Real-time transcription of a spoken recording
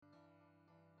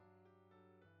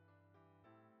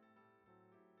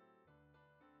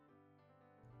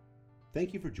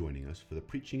Thank you for joining us for the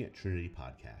Preaching at Trinity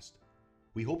podcast.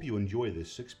 We hope you enjoy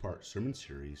this 6-part sermon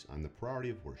series on the priority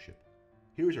of worship.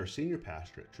 Here is our senior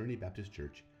pastor at Trinity Baptist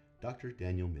Church, Dr.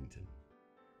 Daniel Minton.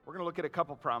 We're going to look at a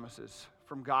couple promises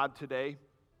from God today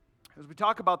as we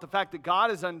talk about the fact that God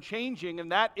is unchanging,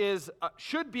 and that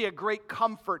should be a great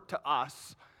comfort to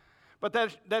us. But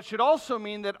that should also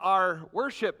mean that our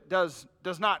worship does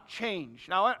not change.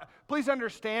 Now, please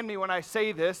understand me when I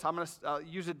say this. I'm going to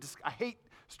use I hate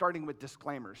starting with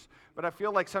disclaimers, but I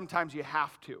feel like sometimes you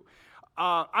have to.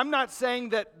 I'm not saying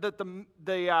that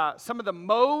some of the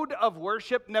mode of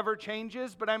worship never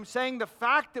changes, but I'm saying the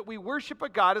fact that we worship a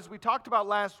God, as we talked about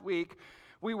last week,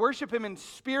 we worship Him in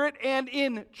spirit and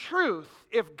in truth.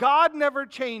 If God never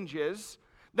changes,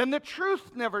 then the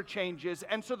truth never changes.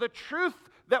 And so the truth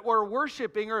that we're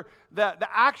worshiping, or the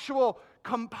actual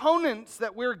components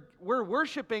that we're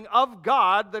worshiping of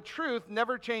God, the truth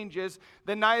never changes,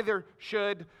 then neither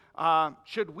should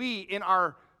we in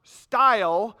our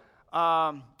style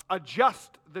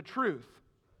adjust the truth.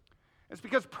 It's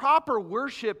because proper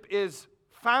worship is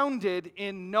founded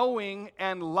in knowing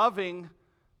and loving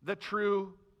the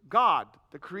true God,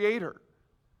 the Creator.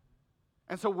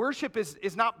 And so worship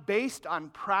is not based on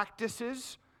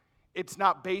practices. It's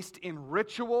not based in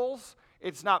rituals.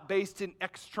 It's not based in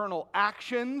external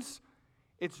actions.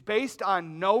 It's based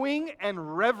on knowing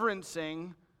and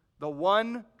reverencing the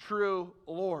one true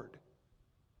Lord.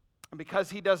 And because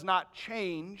He does not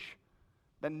change,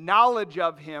 the knowledge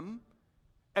of Him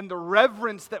and the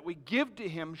reverence that we give to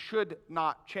Him should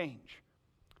not change.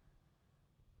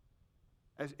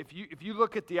 If you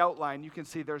look at the outline, you can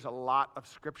see there's a lot of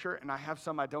Scripture, and I have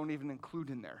some I don't even include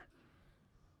in there.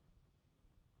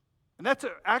 And that's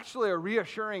actually a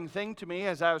reassuring thing to me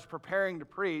as I was preparing to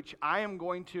preach. I am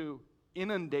going to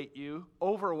inundate you,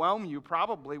 overwhelm you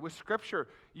probably with Scripture.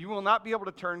 You will not be able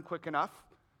to turn quick enough.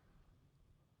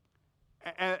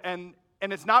 And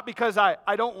it's not because I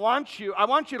don't want you. I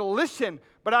want you to listen,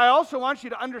 but I also want you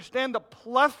to understand the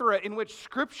plethora in which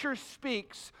Scripture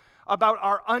speaks about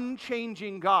our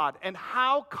unchanging God and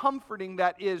how comforting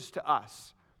that is to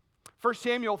us. 1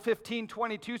 Samuel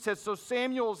 15:22 says, "So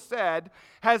Samuel said,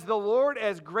 has the Lord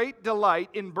as great delight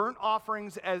in burnt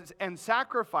offerings and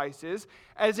sacrifices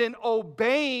as in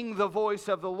obeying the voice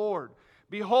of the Lord?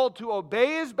 Behold, to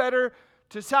obey is better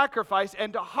to sacrifice,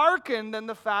 and to hearken than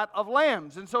the fat of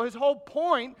lambs." And so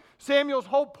Samuel's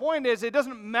whole point is, it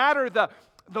doesn't matter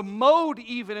the mode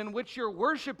even in which you're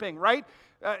worshiping, right?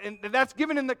 And that's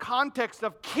given in the context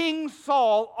of King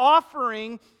Saul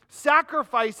offering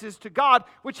sacrifices to God,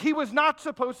 which he was not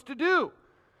supposed to do.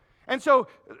 And so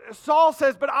Saul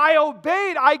says, but I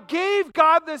obeyed. I gave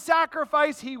God the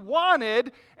sacrifice He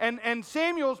wanted. And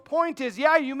Samuel's point is,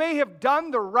 yeah, you may have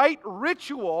done the right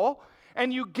ritual,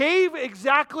 and you gave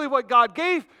exactly what God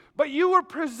gave, but you were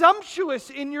presumptuous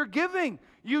in your giving.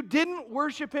 You didn't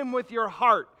worship Him with your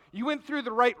heart. You went through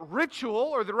the right ritual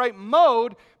or the right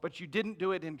mode, but you didn't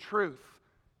do it in truth.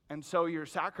 And so your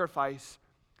sacrifice,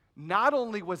 not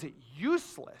only was it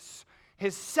useless,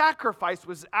 his sacrifice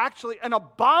was actually an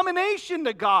abomination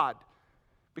to God,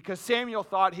 because Samuel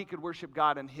thought he could worship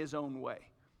God in his own way.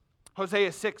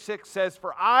 Hosea 6:6 says,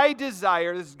 "For I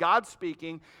desire," this is God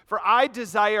speaking, "for I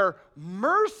desire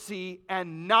mercy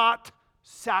and not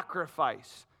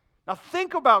sacrifice." Now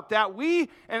think about that.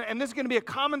 And this is going to be a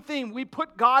common theme, we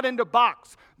put God into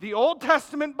box. The Old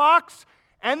Testament box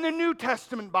and the New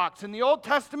Testament box. In the Old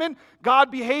Testament,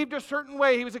 God behaved a certain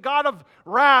way. He was a God of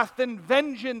wrath and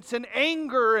vengeance and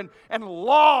anger and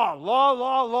law.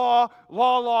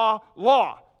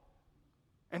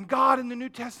 And God in the New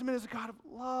Testament is a God of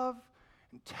love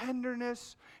and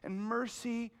tenderness and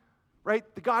mercy, right?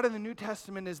 The God in the New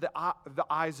Testament is the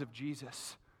eyes of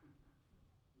Jesus.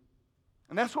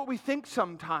 And that's what we think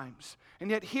sometimes.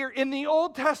 And yet here in the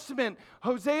Old Testament,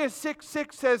 Hosea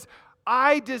 6:6 says,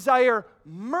 I desire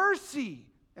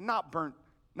mercy and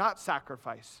not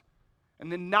sacrifice. And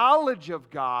the knowledge of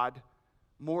God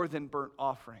more than burnt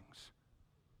offerings.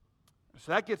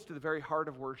 So that gets to the very heart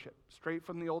of worship, straight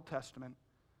from the Old Testament.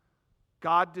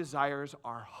 God desires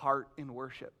our heart in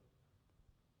worship.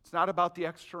 It's not about the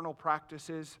external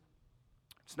practices.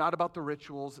 It's not about the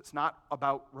rituals. It's not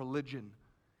about religion.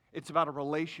 It's about a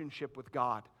relationship with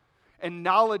God. And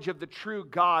knowledge of the true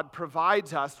God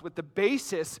provides us with the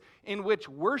basis in which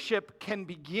worship can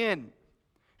begin.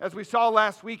 As we saw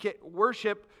last week,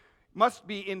 worship must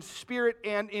be in spirit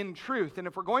and in truth. And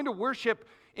if we're going to worship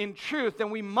in truth, then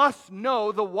we must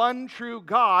know the one true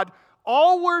God.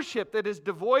 All worship that is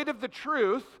devoid of the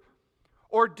truth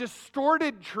or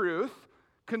distorted truth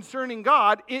concerning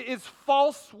God is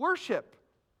false worship.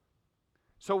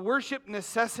 So worship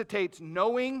necessitates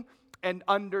knowing and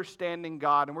understanding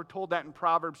God. And we're told that in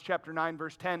Proverbs chapter 9,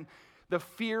 verse 10. The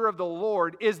fear of the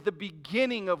Lord is the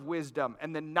beginning of wisdom,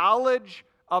 and the knowledge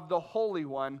of the Holy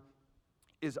One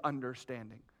is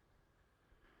understanding.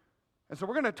 And so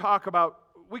we're going to talk about,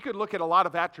 we could look at a lot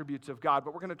of attributes of God,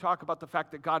 but we're going to talk about the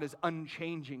fact that God is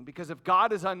unchanging. Because if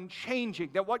God is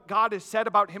unchanging, then what God has said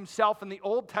about himself in the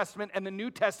Old Testament and the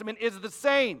New Testament is the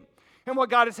same. And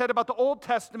what God has said about the Old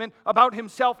Testament about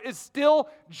himself is still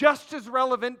just as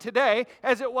relevant today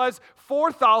as it was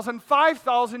 4,000,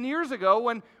 5,000 years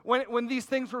ago when these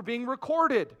things were being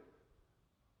recorded.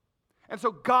 And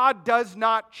so God does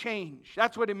not change.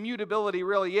 That's what immutability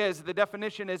really is. The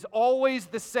definition is always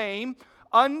the same,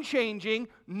 unchanging,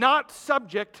 not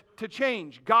subject to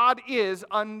change. God is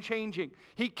unchanging.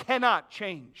 He cannot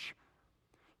change.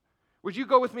 Would you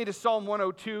go with me to Psalm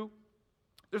 102?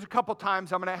 There's a couple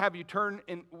times I'm going to have you turn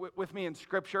with me in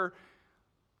Scripture,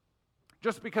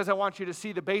 just because I want you to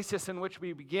see the basis in which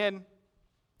we begin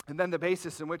and then the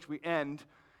basis in which we end.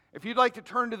 If you'd like to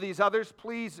turn to these others,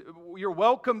 please, you're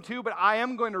welcome to, but I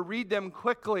am going to read them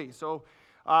quickly. So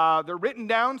they're written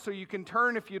down, so you can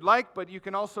turn if you'd like, but you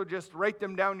can also just write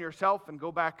them down yourself and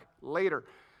go back later.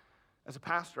 As a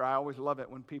pastor, I always love it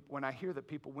when I hear that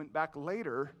people went back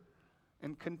later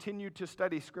and continued to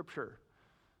study Scripture.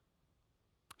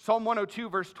 Psalm 102,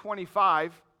 verse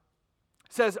 25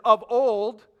 says, "Of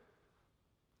old,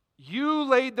 you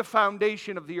laid the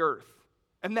foundation of the earth,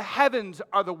 and the heavens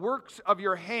are the works of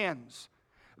your hands.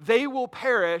 They will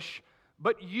perish,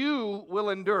 but you will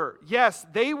endure. Yes,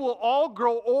 they will all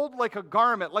grow old like a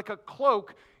garment, like a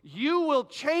cloak. You will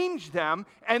change them,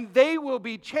 and they will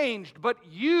be changed, but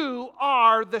you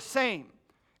are the same,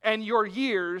 and your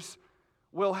years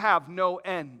will have no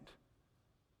end."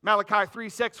 Malachi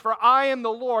 3:6, "For I am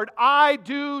the Lord, I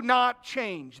do not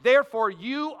change. Therefore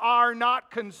you are not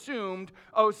consumed,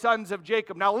 O sons of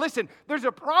Jacob." Now listen, there's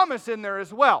a promise in there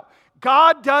as well.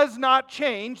 God does not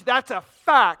change, that's a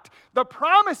fact. The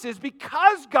promise is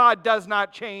because God does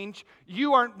not change,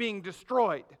 you aren't being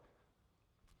destroyed.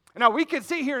 Now we could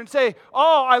sit here and say,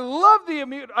 "Oh, I love the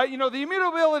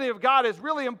immutability of God is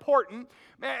really important."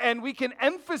 And we can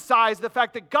emphasize the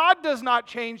fact that God does not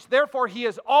change, therefore he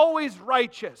is always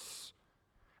righteous.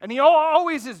 And he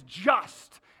always is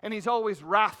just, and he's always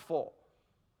wrathful.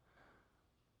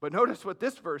 But notice what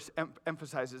this verse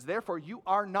emphasizes. Therefore you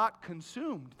are not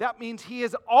consumed. That means he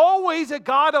is always a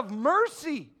God of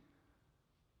mercy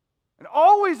and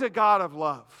always a God of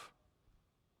love.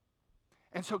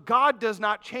 And so God does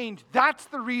not change. That's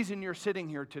the reason you're sitting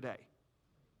here today.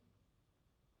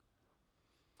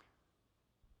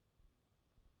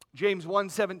 James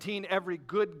 1:17, "Every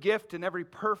good gift and every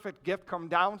perfect gift cometh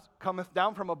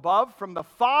down from above, from the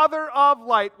Father of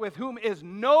light, with whom is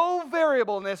no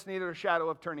variableness, neither a shadow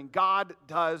of turning." God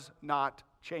does not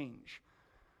change.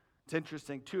 It's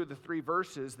interesting, 2 of the 3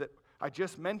 verses that I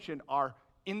just mentioned are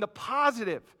in the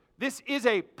positive. This is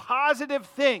a positive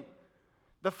thing.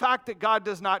 The fact that God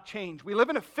does not change. We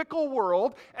live in a fickle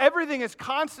world. Everything is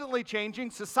constantly changing.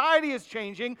 Society is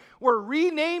changing. We're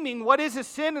renaming what is a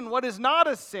sin and what is not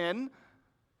a sin.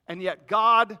 And yet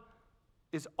God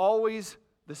is always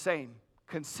the same,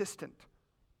 consistent.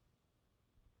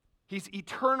 He's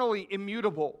eternally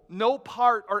immutable. No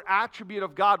part or attribute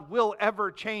of God will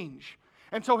ever change.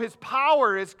 And so his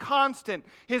power is constant.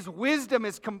 His wisdom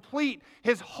is complete.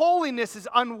 His holiness is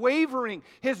unwavering.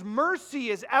 His mercy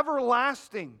is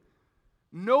everlasting.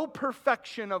 No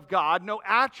perfection of God, no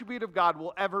attribute of God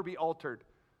will ever be altered.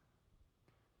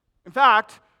 In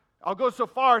fact, I'll go so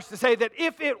far as to say that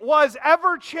if it was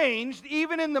ever changed,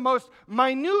 even in the most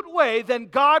minute way, then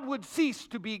God would cease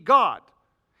to be God.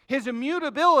 His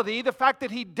immutability, the fact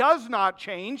that he does not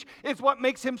change, is what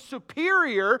makes him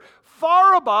superior,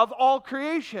 far above all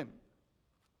creation.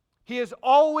 He is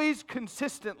always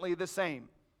consistently the same.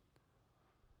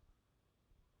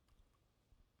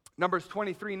 Numbers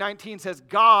 23:19 says,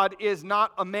 "God is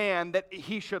not a man that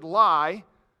he should lie,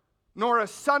 nor a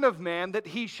son of man that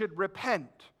he should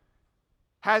repent.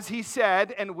 Has he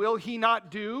said, and will he not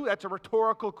do?" That's a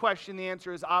rhetorical question. The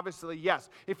answer is obviously yes.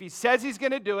 If he says he's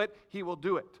going to do it, he will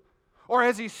do it. Or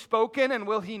has he spoken, and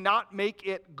will he not make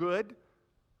it good?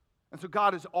 And so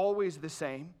God is always the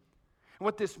same. And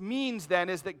what this means then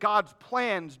is that God's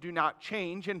plans do not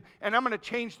change. And I'm going to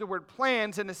change the word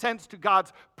plans in a sense to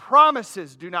God's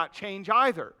promises do not change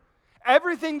either.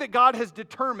 Everything that God has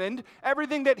determined,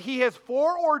 everything that he has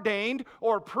foreordained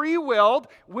or pre-willed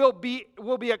will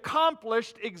be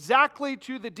accomplished exactly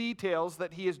to the details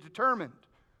that he has determined.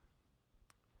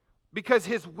 Because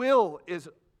his will is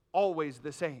always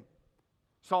the same.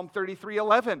 Psalm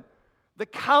 33:11, "The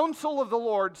counsel of the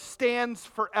Lord stands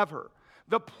forever.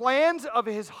 The plans of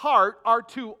his heart are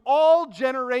to all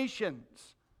generations.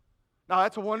 Now,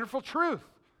 that's a wonderful truth.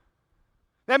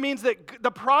 That means that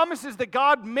the promises that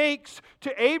God makes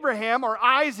to Abraham or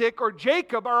Isaac or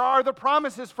Jacob are the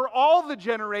promises for all the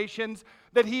generations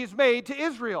that he's made to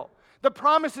Israel. The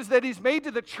promises that he's made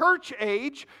to the church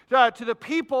age, to the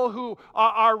people who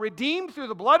are redeemed through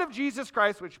the blood of Jesus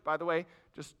Christ, which, by the way,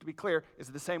 just to be clear, is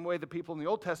the same way the people in the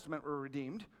Old Testament were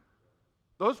redeemed.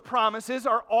 Those promises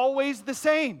are always the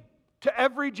same to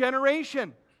every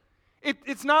generation.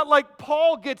 It's not like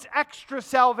Paul gets extra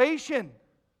salvation.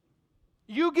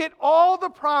 You get all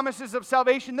the promises of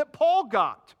salvation that Paul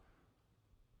got.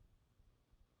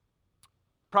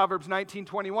 Proverbs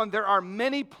 19:21, there are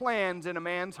many plans in a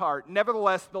man's heart.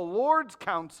 Nevertheless, the Lord's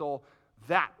counsel,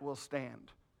 that will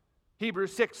stand.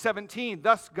 Hebrews 6:17,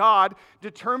 thus God,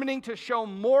 determining to show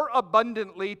more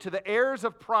abundantly to the heirs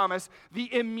of promise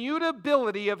the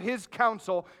immutability of his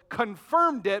counsel,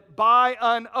 confirmed it by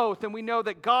an oath. And we know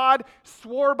that God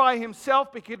swore by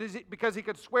himself because he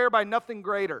could swear by nothing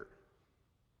greater.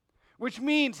 Which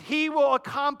means he will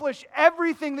accomplish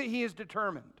everything that he has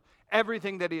determined,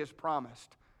 everything that he has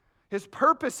promised. His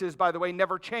purposes, by the way,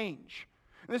 never change.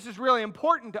 And this is really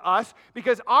important to us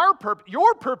because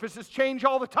your purposes change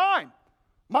all the time.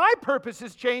 My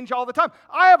purposes change all the time.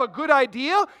 I have a good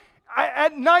idea.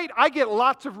 At night, I get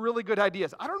lots of really good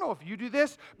ideas. I don't know if you do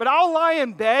this, but I'll lie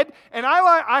in bed, and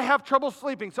I have trouble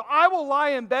sleeping. So I will lie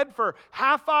in bed for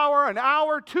half hour, an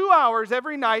hour, 2 hours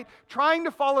every night trying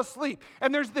to fall asleep.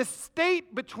 And there's this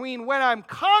state between when I'm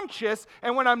conscious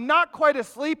and when I'm not quite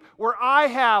asleep where I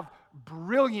have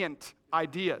brilliant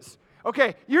ideas.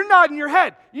 Okay, you're nodding your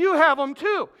head. You have them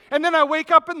too. And then I wake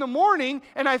up in the morning,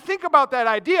 and I think about that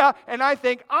idea, and I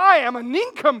think, I am a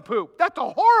nincompoop. That's a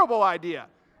horrible idea.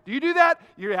 Do you do that?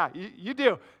 Yeah, you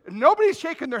do. Nobody's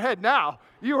shaking their head now.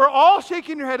 You were all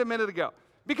shaking your head a minute ago.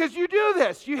 Because you do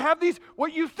this. You have these,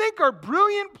 what you think are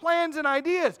brilliant plans and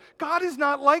ideas. God is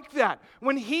not like that.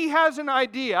 When he has an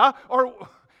idea,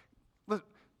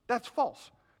 that's false.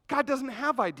 God doesn't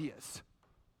have ideas.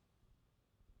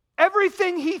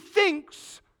 Everything he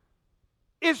thinks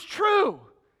is true.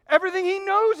 Everything he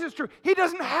knows is true. He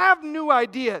doesn't have new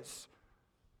ideas.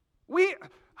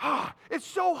 It's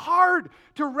so hard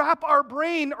to wrap our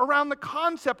brain around the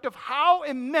concept of how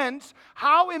immense,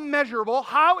 how immeasurable,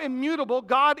 how immutable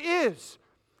God is.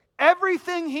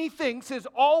 Everything he thinks is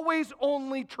always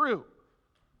only true.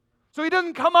 So he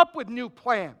doesn't come up with new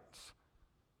plans.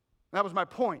 That was my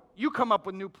point. You come up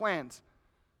with new plans.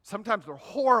 Sometimes they're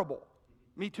horrible.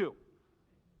 Me too.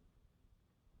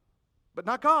 But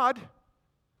not God.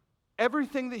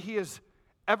 Everything that he has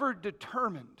ever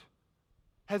determined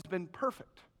has been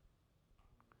perfect.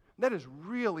 That is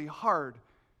really hard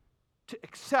to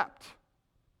accept.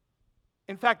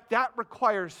 In fact, that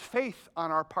requires faith on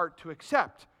our part to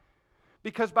accept.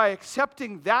 Because by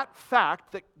accepting that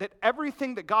fact, that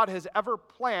everything that God has ever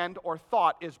planned or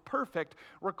thought is perfect,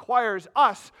 requires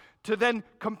us to then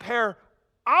compare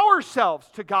ourselves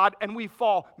to God, and we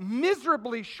fall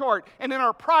miserably short. And in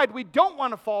our pride, we don't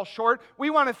want to fall short.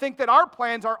 We want to think that our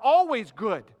plans are always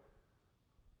good.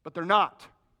 But they're not.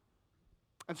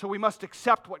 And so we must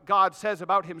accept what God says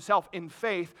about himself in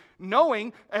faith,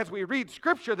 knowing, as we read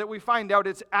Scripture, that we find out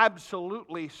it's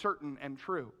absolutely certain and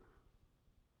true.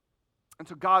 And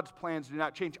so God's plans do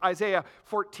not change. Isaiah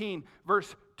 14,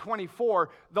 verse 24,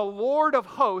 the Lord of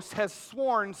hosts has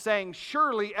sworn, saying,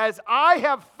 surely as I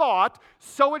have thought,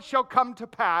 so it shall come to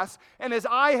pass, and as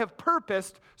I have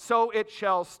purposed, so it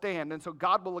shall stand. And so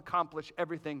God will accomplish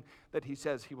everything that he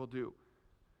says he will do.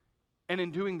 And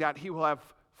in doing that, he will have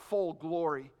full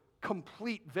glory,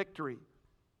 complete victory.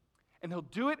 And he'll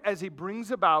do it as he brings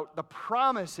about the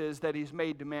promises that he's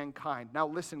made to mankind. Now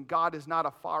listen, God is not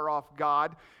a far-off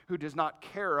God who does not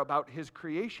care about his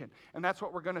creation. And that's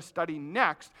what we're going to study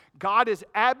next. God is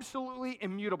absolutely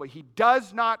immutable. He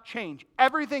does not change.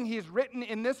 Everything he's written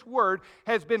in this word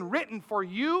has been written for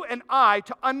you and I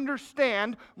to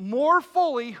understand more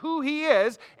fully who he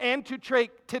is and to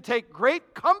take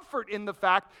great comfort in the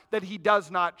fact that he does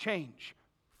not change.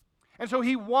 And so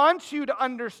he wants you to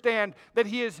understand that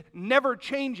he is never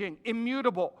changing,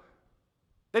 immutable,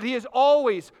 that he is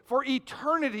always for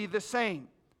eternity the same.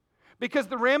 Because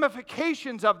the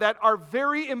ramifications of that are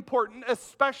very important,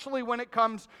 especially when it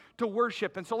comes to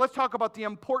worship. And so let's talk about the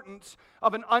importance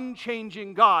of an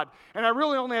unchanging God. And I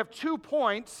really only have 2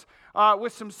 points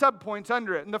with some subpoints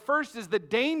under it. And the first is the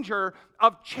danger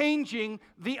of changing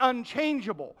the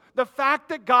unchangeable. The fact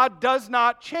that God does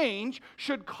not change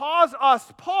should cause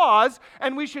us pause,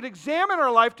 and we should examine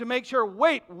our life to make sure,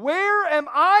 wait, where am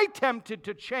I tempted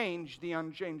to change the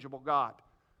unchangeable God?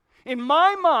 In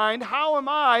my mind, how am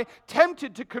I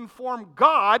tempted to conform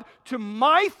God to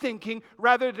my thinking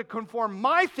rather than to conform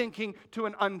my thinking to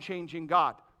an unchanging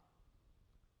God?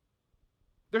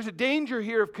 There's a danger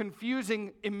here of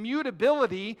confusing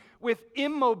immutability with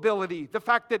immobility. The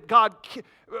fact that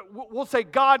we'll say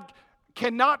God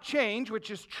cannot change,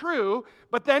 which is true,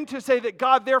 but then to say that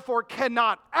God therefore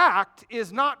cannot act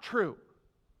is not true.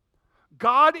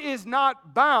 God is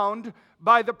not bound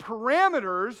by the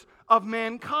parameters of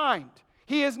mankind.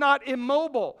 He is not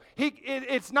immobile.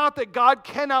 It's not that God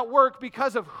cannot work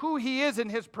because of who He is in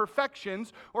His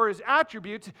perfections or His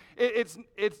attributes. It's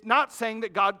not saying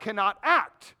that God cannot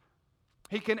act.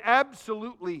 He can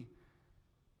absolutely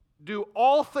do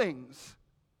all things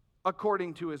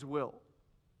according to His will.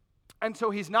 And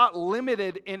so He's not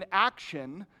limited in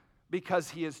action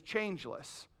because He is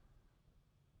changeless.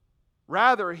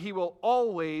 Rather, He will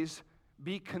always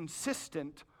be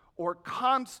consistent or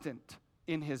constant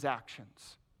in His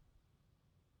actions.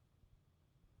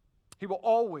 He will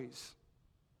always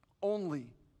only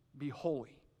be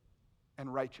holy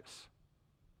and righteous.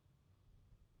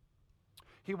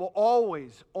 He will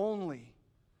always only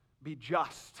be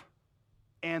just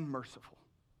and merciful.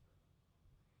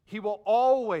 He will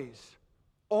always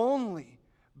only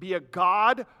be a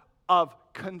God of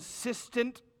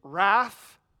consistent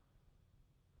wrath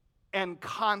and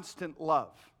constant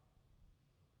love.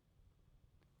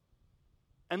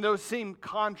 And those seem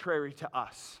contrary to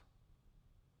us.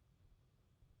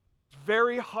 It's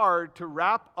very hard to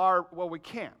we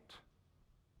can't.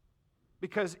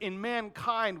 Because in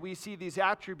mankind, we see these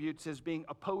attributes as being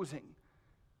opposing.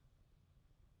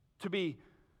 To be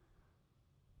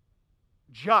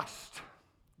just,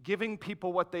 giving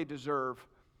people what they deserve,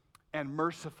 and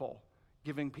merciful,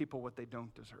 giving people what they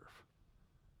don't deserve.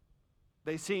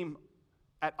 They seem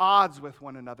at odds with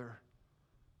one another.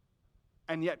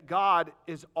 And yet God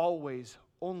is always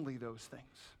only those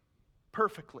things.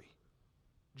 Perfectly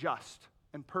just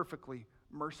and perfectly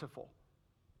merciful.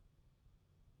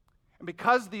 And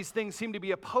because these things seem to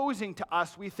be opposing to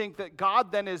us, we think that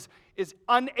God then is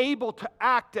unable to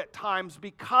act at times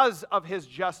because of His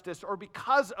justice or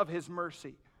because of His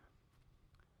mercy.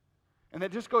 And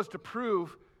that just goes to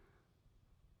prove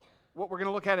what we're going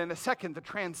to look at in a second, the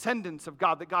transcendence of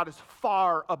God, that God is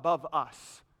far above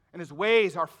us, and His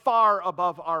ways are far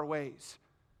above our ways.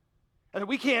 And that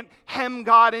we can't hem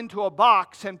God into a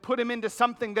box and put Him into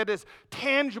something that is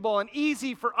tangible and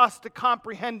easy for us to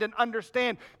comprehend and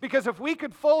understand. Because if we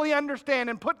could fully understand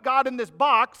and put God in this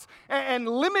box and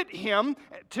limit Him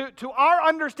to our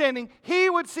understanding, He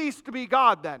would cease to be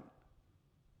God then.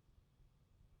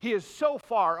 He is so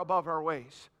far above our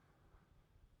ways.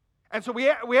 And so we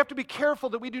have to be careful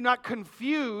that we do not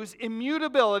confuse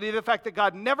immutability, the fact that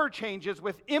God never changes,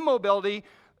 with immobility,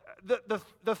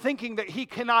 the thinking that He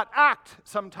cannot act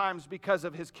sometimes because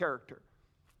of His character.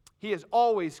 He is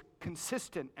always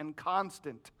consistent and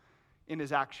constant in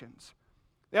His actions.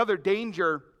 The other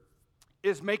danger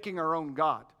is making our own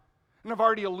God. And I've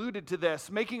already alluded to this,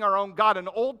 making our own God, an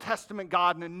Old Testament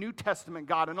God and a New Testament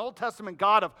God, an Old Testament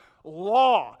God of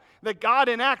law, that God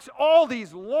enacts all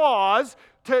these laws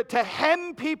to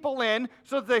hem people in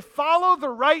so that they follow the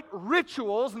right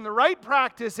rituals and the right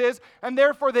practices, and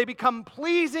therefore they become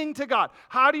pleasing to God.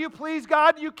 How do you please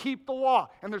God? You keep the law.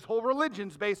 And there's whole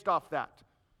religions based off that.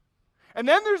 And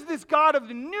then there's this God of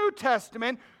the New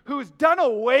Testament who's done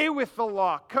away with the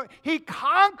law. He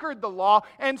conquered the law,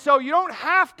 and so you don't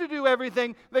have to do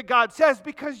everything that God says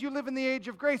because you live in the age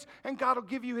of grace, and God will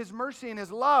give you His mercy and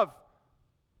His love.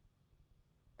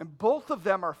 And both of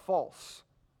them are false.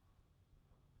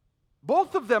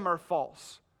 Both of them are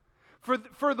false.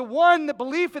 For the one, the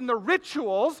belief in the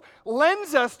rituals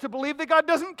lends us to believe that God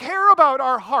doesn't care about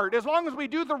our heart. As long as we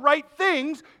do the right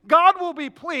things, God will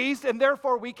be pleased, and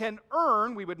therefore we can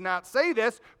earn, we would not say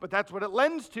this, but that's what it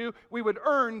lends to, we would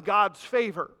earn God's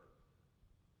favor.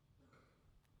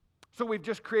 So we've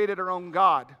just created our own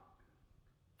God. In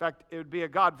fact, it would be a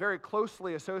God very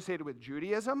closely associated with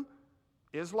Judaism,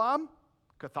 Islam,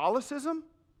 Catholicism.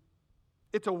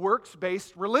 It's a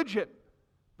works-based religion.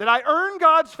 That I earn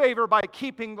God's favor by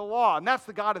keeping the law. And that's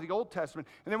the God of the Old Testament.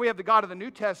 And then we have the God of the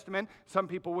New Testament. Some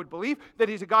people would believe that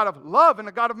He's a God of love and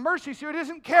a God of mercy, so He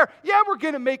doesn't care. Yeah, we're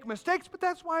going to make mistakes, but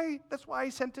that's why He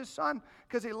sent His Son,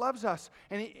 because He loves us.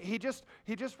 And He just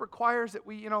requires that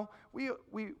we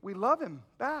love Him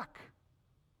back.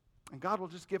 And God will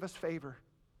just give us favor.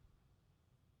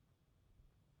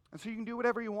 And so you can do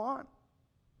whatever you want.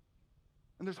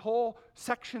 And there's whole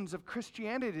sections of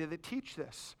Christianity that teach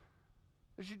this.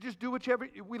 You just do whichever.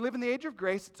 We live in the age of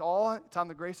grace. It's on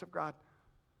the grace of God.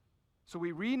 So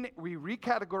we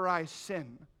recategorize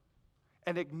sin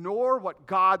and ignore what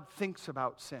God thinks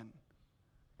about sin.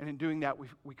 And in doing that,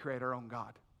 we create our own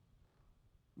God.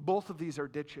 Both of these are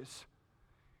ditches.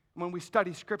 When we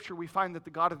study Scripture, we find that the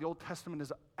God of the Old Testament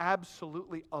is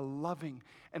absolutely a loving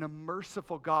and a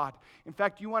merciful God. In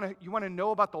fact, you want to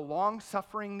know about the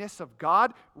long-sufferingness of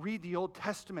God? Read the Old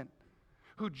Testament,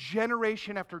 who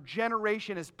generation after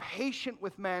generation is patient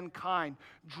with mankind,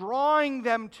 drawing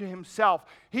them to himself.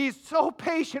 He's so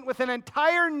patient with an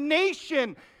entire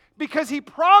nation because he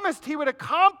promised he would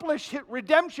accomplish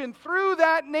redemption through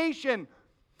that nation.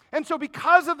 And so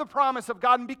because of the promise of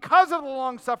God and because of the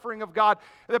long-suffering of God,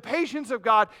 the patience of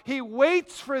God, he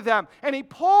waits for them and he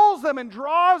pulls them and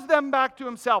draws them back to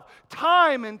himself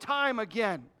time and time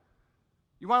again.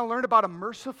 You want to learn about a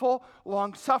merciful,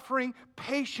 long-suffering,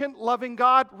 patient, loving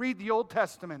God? Read the Old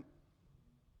Testament.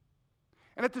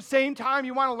 And at the same time,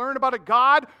 you want to learn about a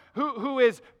God who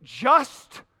is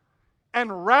just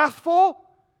and wrathful?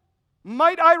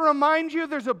 Might I remind you,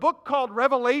 there's a book called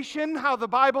Revelation, How the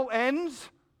Bible Ends,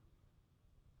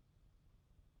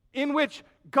 in which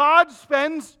God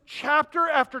spends chapter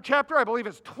after chapter, I believe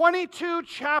it's 22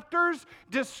 chapters,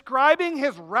 describing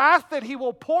his wrath that he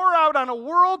will pour out on a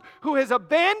world who has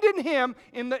abandoned him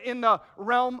in the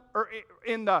realm, or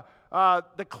in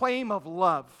the claim of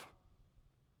love.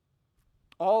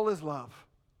 All is love.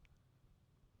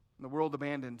 And the world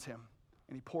abandons him,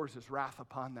 and he pours his wrath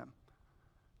upon them.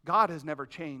 God has never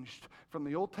changed from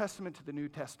the Old Testament to the New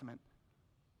Testament.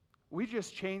 We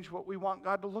just change what we want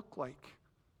God to look like.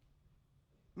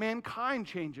 Mankind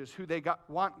changes who they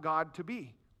want God to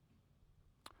be.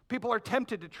 People are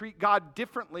tempted to treat God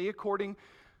differently according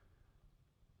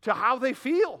to how they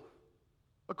feel,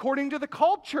 according to the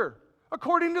culture,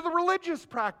 according to the religious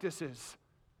practices.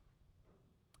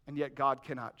 And yet God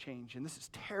cannot change, and this is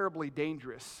terribly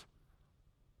dangerous.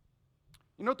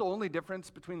 You know what the only difference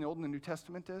between the Old and the New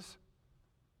Testament is?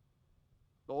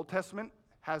 The Old Testament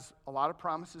has a lot of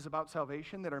promises about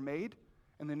salvation that are made,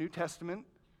 and the New Testament,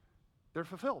 they're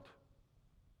fulfilled.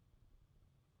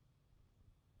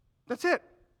 That's it.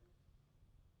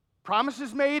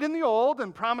 Promises made in the old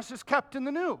and promises kept in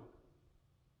the new.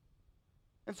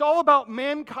 It's all about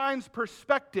mankind's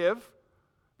perspective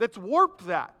that's warped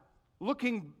that,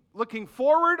 looking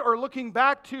forward or looking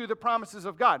back to the promises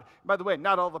of God. By the way,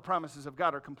 not all the promises of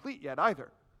God are complete yet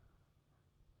either.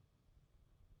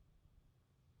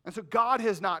 And so God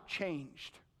has not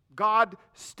changed. God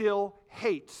still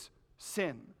hates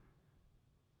sin.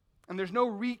 And there's no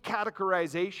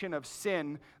recategorization of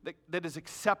sin that is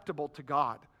acceptable to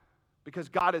God, because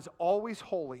God is always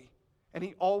holy and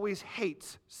he always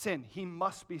hates sin. He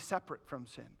must be separate from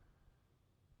sin.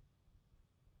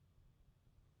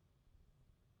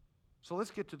 So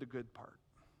let's get to the good part.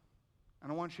 I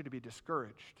don't want you to be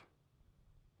discouraged.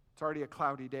 It's already a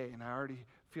cloudy day and I already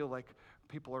feel like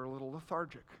people are a little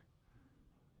lethargic.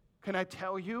 Can I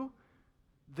tell you,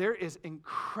 there is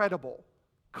incredible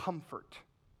comfort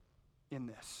in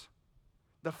this.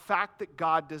 The fact that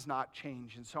God does not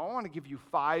change. And so I want to give you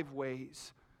 5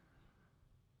 ways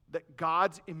that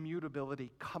God's immutability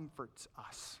comforts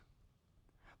us.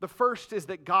 The first is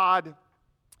that God,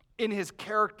 in his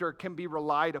character, can be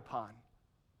relied upon.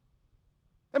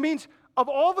 That means, of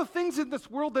all the things in this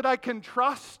world that I can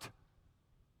trust,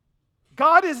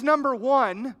 God is number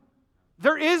one.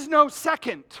 There is no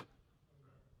second.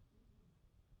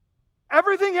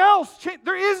 Everything else,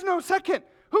 there is no second.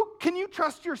 Can you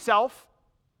trust yourself?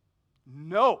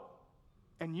 No.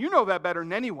 And you know that better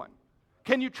than anyone.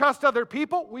 Can you trust other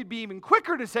people? We'd be even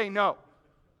quicker to say no.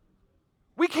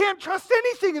 We can't trust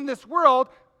anything in this world.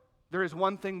 There is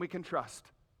one thing we can trust: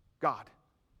 God.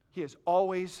 He is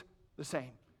always the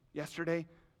same, yesterday,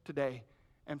 today,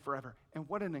 and forever. And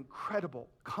what an incredible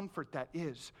comfort that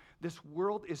is. This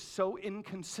world is so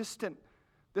inconsistent.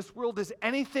 This world is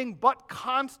anything but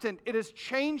constant. It is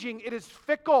changing. It is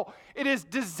fickle. It is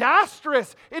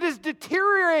disastrous. It is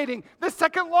deteriorating. The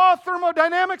second law of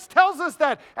thermodynamics tells us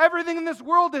that. Everything in this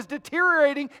world is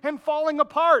deteriorating and falling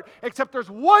apart, except there's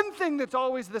one thing that's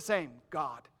always the same: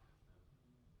 God.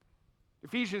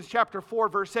 Ephesians chapter 4,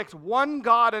 verse 6, one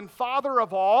God and Father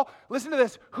of all, listen to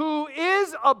this, who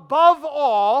is above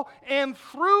all and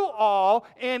through all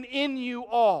and in you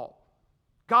all.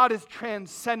 God is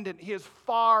transcendent. He is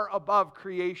far above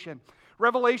creation.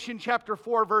 Revelation chapter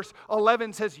 4, verse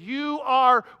 11 says, you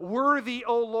are worthy,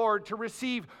 O Lord, to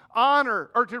receive honor,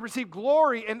 or to receive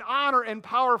glory and honor and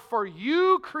power, for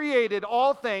you created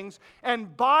all things,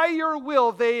 and by your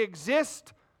will they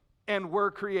exist and were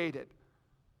created.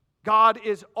 God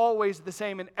is always the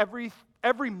same, and every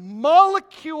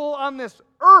molecule on this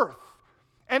earth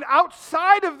and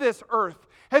outside of this earth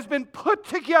has been put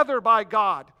together by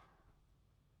God.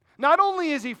 Not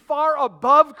only is he far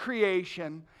above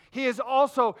creation, he is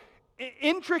also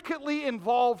intricately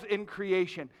involved in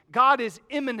creation. God is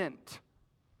immanent.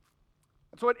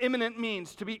 That's what immanent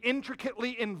means, to be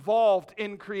intricately involved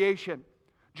in creation.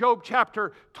 Job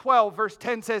chapter 12, verse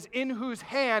 10 says, "In whose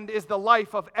hand is the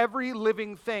life of every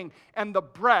living thing and the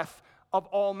breath of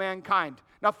all mankind."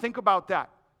 Now think about that.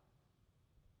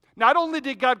 Not only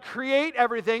did God create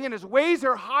everything, and his ways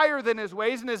are higher than his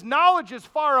ways, and his knowledge is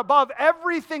far above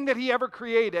everything that he ever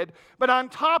created, but on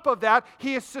top of that,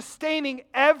 he is sustaining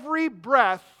every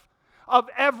breath of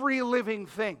every living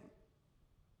thing.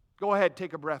 Go ahead,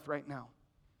 take a breath right now.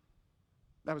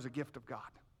 That was a gift of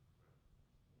God.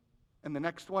 And the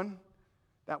next one,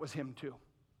 that was him too.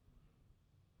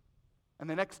 And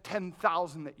the next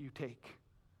 10,000 that you take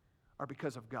are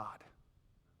because of God.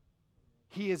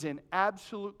 He is in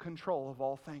absolute control of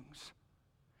all things.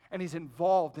 And he's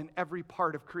involved in every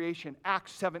part of creation.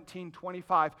 Acts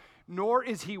 17:25. "Nor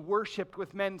is he worshipped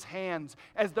with men's hands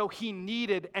as though he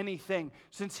needed anything,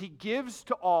 since he gives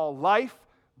to all life,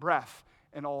 breath,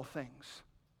 and all things."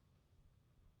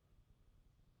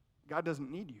 God doesn't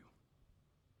need you.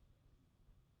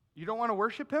 You don't want to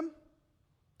worship him?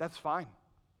 That's fine.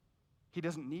 He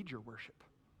doesn't need your worship.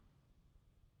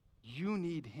 You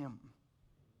need him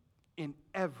in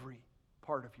every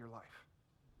part of your life.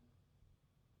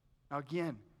 Now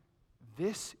again,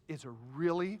 this is a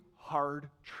really hard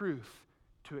truth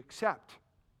to accept.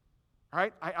 All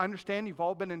right? I understand you've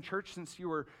all been in church since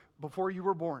before you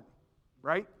were born,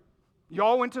 right? You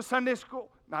all went to Sunday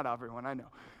school. Not everyone, I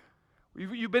know.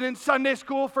 You've been in Sunday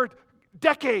school for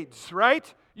decades,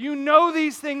 right? You know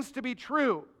these things to be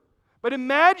true. But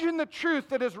imagine the truth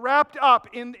that is wrapped up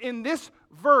in this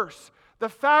verse. The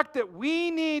fact that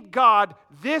we need God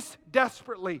this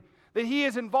desperately, that he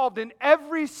is involved in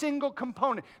every single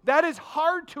component. That is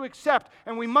hard to accept,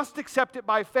 and we must accept it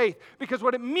by faith. Because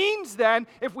what it means then,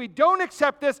 if we don't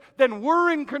accept this, then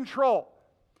we're in control.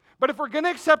 But if we're going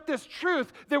to accept this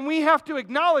truth, then we have to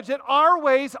acknowledge that our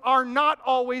ways are not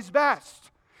always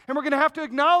best. And we're going to have to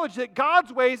acknowledge that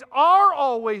God's ways are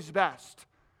always best.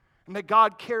 And that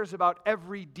God cares about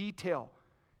every detail.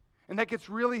 And that gets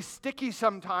really sticky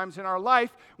sometimes in our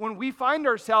life when we find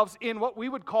ourselves in what we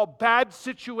would call bad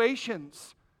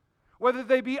situations. Whether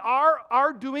they be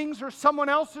our doings or someone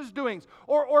else's doings.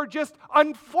 Or just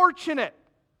unfortunate.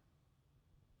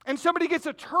 And somebody gets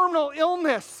a terminal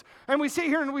illness. And we sit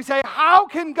here and we say, how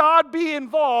can God be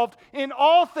involved in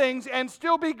all things and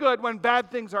still be good when bad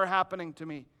things are happening to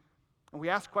me? And we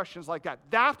ask questions like that.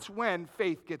 That's when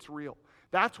faith gets real.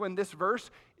 That's when this verse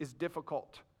is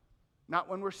difficult. Not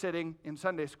when we're sitting in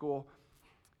Sunday school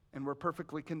and we're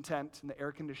perfectly content and the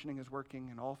air conditioning is working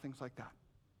and all things like that.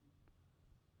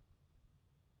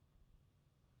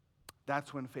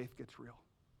 That's when faith gets real.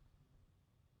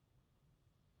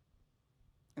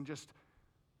 And just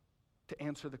to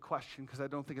answer the question, because I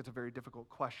don't think it's a very difficult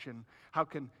question, how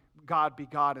can God be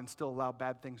God and still allow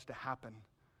bad things to happen?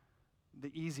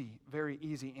 The easy, very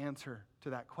easy answer to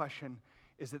that question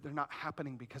is that they're not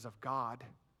happening because of God.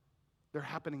 They're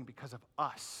happening because of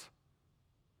us.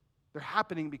 They're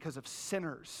happening because of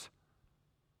sinners.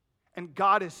 And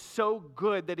God is so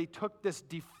good that he took this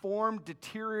deformed,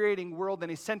 deteriorating world and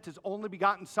he sent his only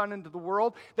begotten Son into the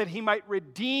world that he might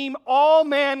redeem all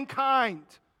mankind.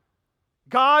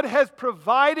 God has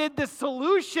provided the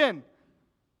solution.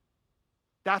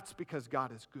 That's because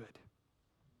God is good.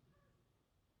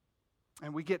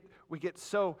 And we get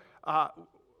so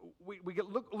we get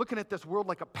looking at this world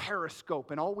like a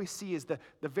periscope, and all we see is the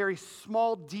very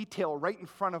small detail right in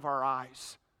front of our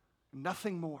eyes,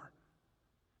 nothing more.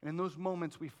 And in those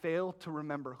moments, we fail to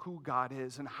remember who God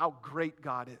is and how great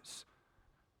God is,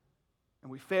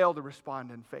 and we fail to respond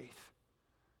in faith.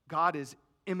 God is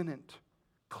immanent,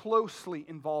 closely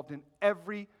involved in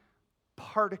every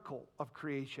particle of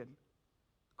creation.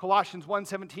 Colossians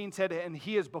 1:17 said, "And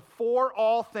he is before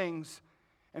all things,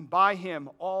 and by him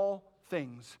all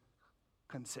things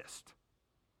consist."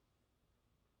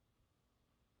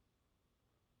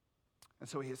 And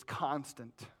so he is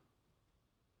constant.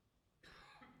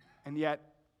 And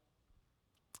yet,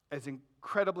 as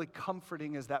incredibly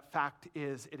comforting as that fact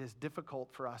is, it is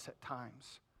difficult for us at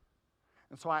times.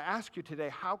 And so I ask you today,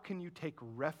 how can you take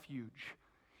refuge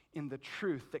in the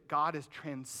truth that God is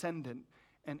transcendent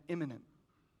and immanent?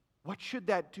 What should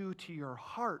that do to your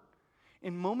heart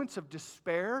in moments of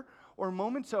despair or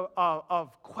moments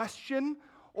of question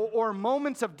or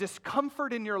moments of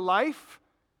discomfort in your life?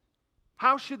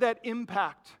 How should that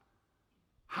impact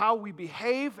how we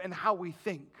behave and how we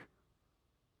think?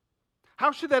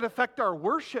 How should that affect our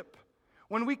worship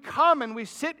When we come and we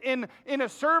sit in a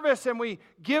service and we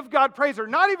give God praise, or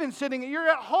not even sitting, you're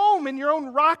at home in your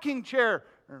own rocking chair.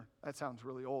 That sounds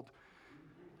really old.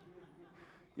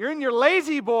 You're in your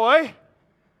lazy boy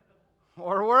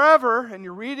or wherever, and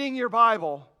you're reading your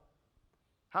Bible.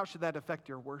 How should that affect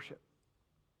your worship?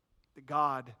 That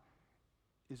God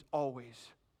is always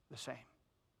the same.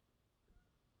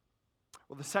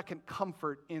 Well, the second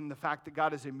comfort in the fact that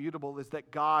God is immutable is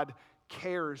that God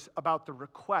cares about the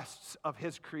requests of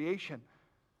His creation.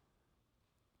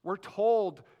 We're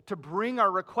told to bring our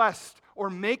request or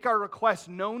make our request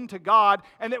known to God,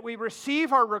 and that we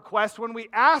receive our request when we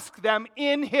ask them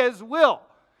in His will.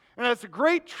 And that's a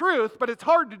great truth, but it's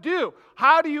hard to do.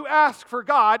 How do you ask for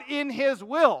God in His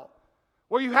will?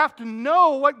 Well, you have to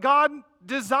know what God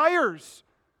desires.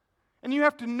 And you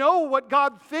have to know what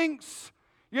God thinks.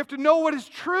 You have to know what is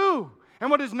true and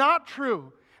what is not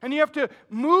true. And you have to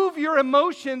move your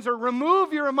emotions or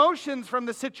remove your emotions from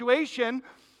the situation,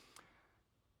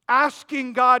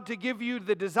 asking God to give you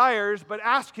the desires, but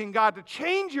asking God to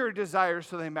change your desires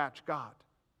so they match God.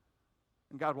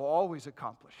 And God will always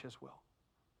accomplish His will.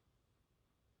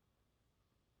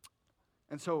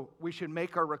 And so we should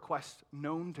make our requests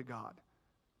known to God.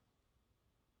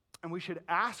 And we should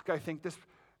ask, I think this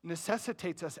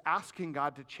necessitates us asking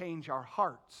God to change our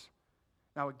hearts.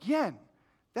 Now again,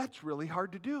 that's really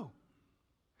hard to do.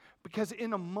 Because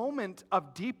in a moment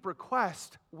of deep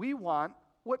request, we want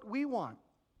what we want.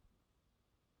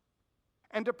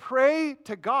 And to pray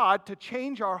to God to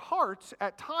change our hearts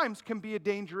at times can be a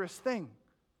dangerous thing.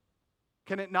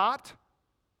 Can it not?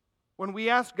 When we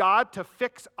ask God to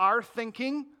fix our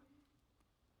thinking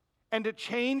and to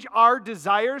change our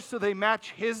desires so they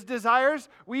match His desires,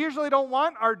 we usually don't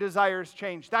want our desires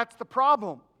changed. That's the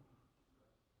problem.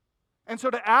 And so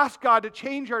to ask God to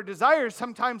change our desires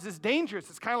sometimes is dangerous.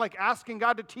 It's kind of like asking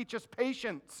God to teach us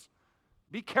patience.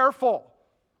 Be careful.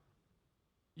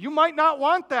 You might not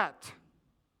want that.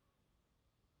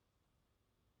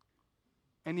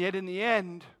 And yet in the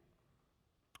end,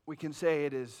 we can say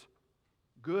it is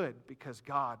good because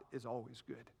God is always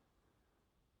good.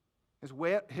 His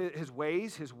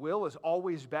ways, His will is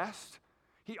always best.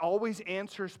 He always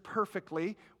answers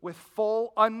perfectly with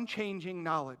full, unchanging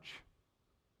knowledge.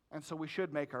 And so we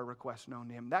should make our requests known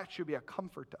to Him. That should be a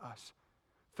comfort to us.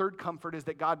 Third comfort is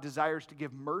that God desires to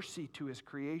give mercy to His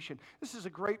creation. This is a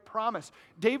great promise.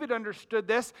 David understood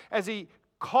this as he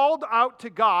called out to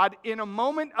God in a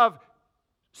moment of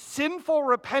sinful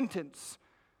repentance.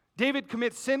 David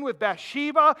commits sin with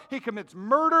Bathsheba, he commits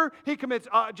murder, he commits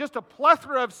just a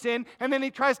plethora of sin, and then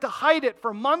he tries to hide it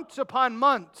for months upon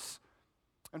months.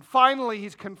 And finally,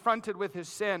 he's confronted with his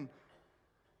sin.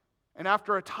 And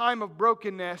after a time of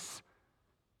brokenness,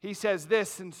 he says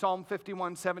this in Psalm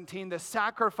 51:17, "The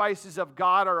sacrifices of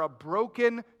God are a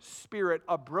broken spirit,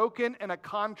 a broken and a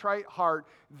contrite heart.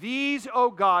 These, O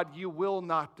God, you will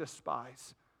not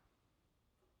despise."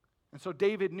 And so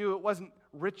David knew it wasn't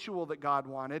ritual that God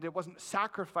wanted. It wasn't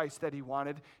sacrifice that He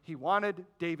wanted. He wanted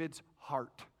David's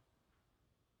heart.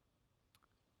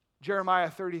 Jeremiah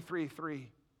 33:3.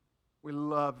 We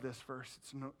love this verse.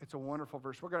 It's a wonderful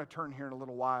verse. We're going to turn here in a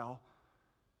little while.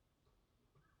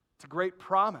 It's a great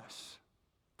promise.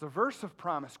 It's a verse of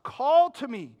promise. "Call to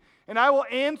me, and I will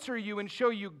answer you and show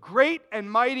you great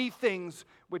and mighty things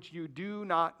which you do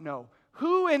not know."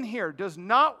 Who in here does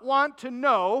not want to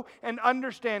know and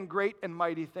understand great and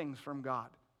mighty things from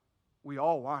God? We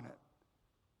all want it.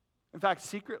 In fact,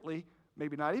 secretly,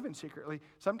 maybe not even secretly,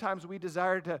 sometimes we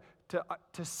desire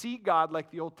to see God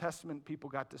like the Old Testament people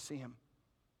got to see Him.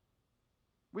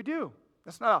 We do.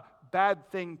 That's not a bad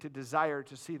thing to desire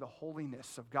to see the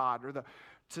holiness of God or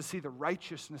to see the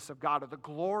righteousness of God or the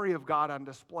glory of God on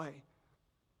display.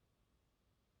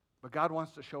 But God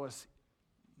wants to show us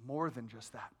more than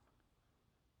just that.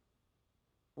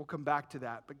 We'll come back to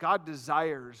that. But God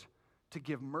desires to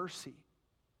give mercy.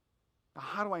 Now,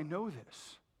 how do I know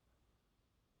this?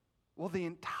 Well, the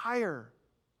entirety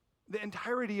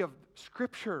of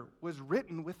Scripture was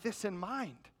written with this in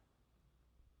mind.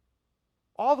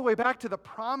 All the way back to the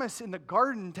promise in the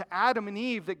garden to Adam and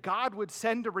Eve that God would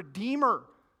send a Redeemer,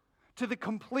 to the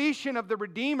completion of the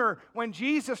Redeemer when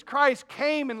Jesus Christ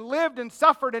came and lived and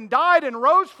suffered and died and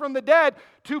rose from the dead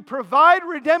to provide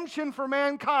redemption for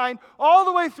mankind, all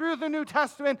the way through the New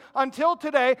Testament until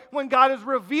today when God is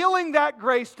revealing that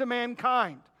grace to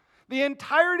mankind. The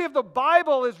entirety of the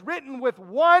Bible is written with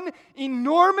one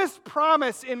enormous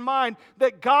promise in mind,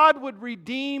 that God would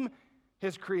redeem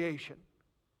His creation.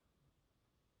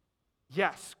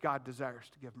 Yes, God desires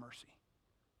to give mercy.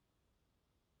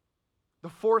 The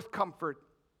fourth comfort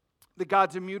that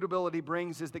God's immutability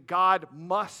brings is that God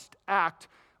must act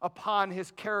upon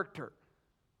his character.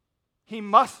 He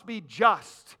must be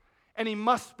just, and he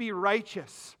must be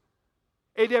righteous.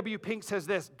 A.W. Pink says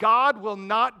this: God will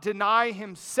not deny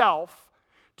himself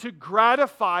to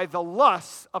gratify the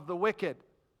lusts of the wicked.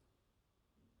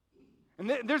 And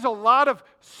there's a lot of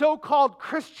so-called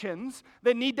Christians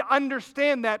that need to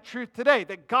understand that truth today,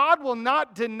 that God will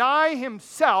not deny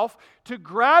himself to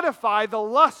gratify the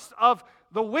lusts of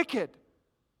the wicked.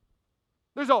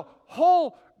 There's a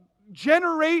whole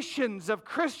generations of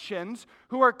Christians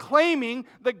who are claiming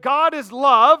that God is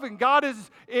love and God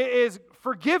is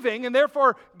forgiving, and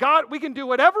therefore God, we can do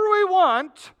whatever we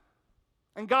want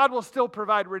and God will still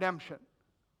provide redemption.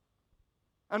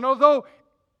 And although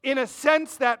in a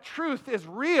sense that truth is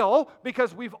real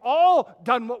because we've all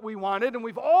done what we wanted and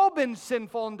we've all been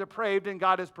sinful and depraved and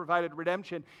God has provided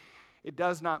redemption, it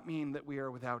does not mean that we are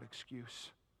without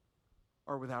excuse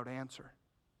or without answer.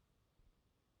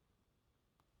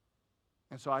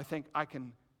 And so I think I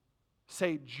can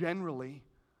say generally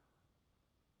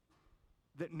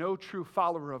that no true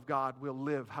follower of God will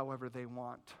live however they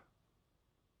want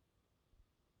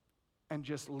and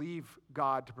just leave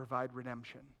God to provide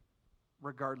redemption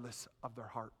regardless of their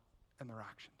heart and their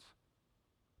actions.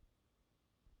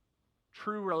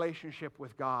 True relationship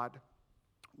with God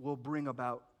will bring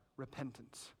about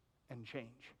repentance and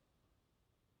change.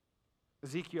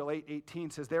 Ezekiel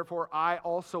 8:18 says, "Therefore I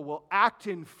also will act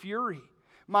in fury.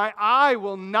 My eye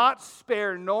will not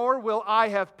spare, nor will I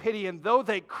have pity. And though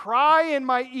they cry in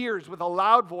my ears with a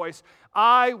loud voice,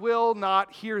 I will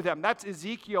not hear them." That's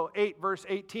Ezekiel 8, verse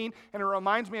 18. And it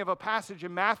reminds me of a passage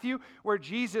in Matthew where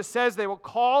Jesus says, "They will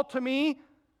call to me,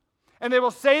 and they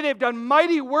will say they've done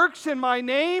mighty works in my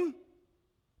name."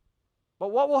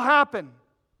 But what will happen?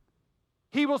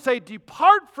 He will say,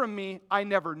 "Depart from me, I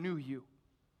never knew you."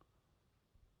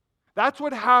 That's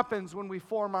what happens when we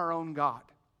form our own God.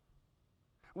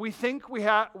 We think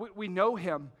we know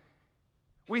him.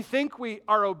 We think we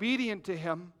are obedient to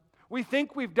him. We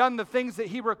think we've done the things that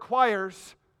he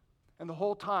requires, and the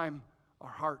whole time our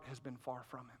heart has been far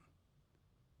from him.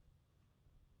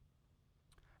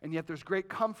 And yet there's great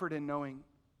comfort in knowing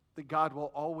that God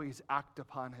will always act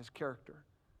upon his character,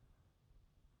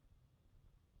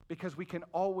 because we can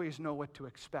always know what to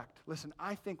expect. Listen,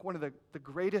 I think one of the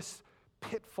greatest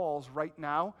pitfalls right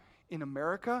now in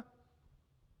America,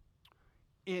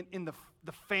 in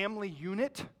the family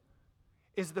unit,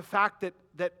 is the fact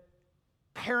that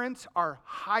parents are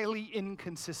highly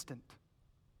inconsistent.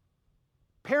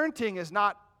 Parenting is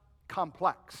not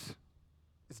complex.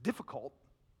 It's difficult,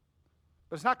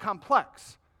 but it's not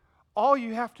complex. All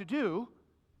you have to do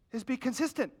is be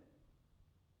consistent.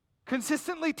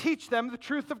 Consistently teach them the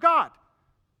truth of God.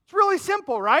 It's really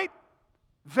simple, right?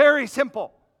 Very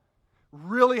simple.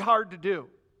 Really hard to do.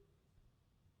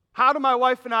 How do my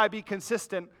wife and I be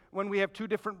consistent when we have two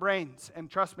different brains? And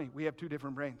trust me, we have two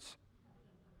different brains.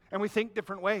 And we think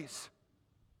different ways.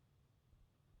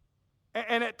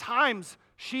 And at times,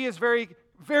 she is very,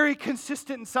 very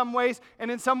consistent in some ways,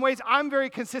 and in some ways, I'm very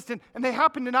consistent, and they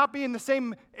happen to not be in the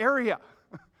same area.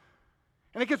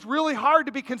 And it gets really hard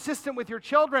to be consistent with your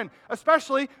children,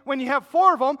 especially when you have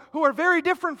four of them who are very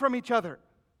different from each other.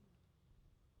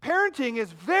 Parenting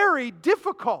is very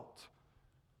difficult.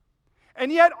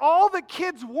 And yet all that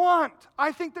kids want,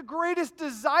 I think the greatest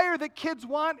desire that kids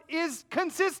want is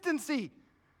consistency.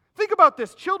 Think about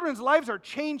this. Children's lives are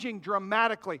changing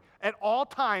dramatically at all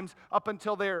times up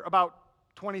until they're about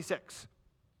 26,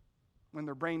 when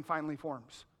their brain finally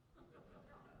forms.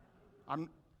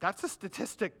 That's a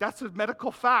statistic. That's a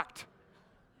medical fact.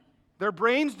 Their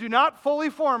brains do not fully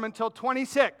form until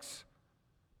 26.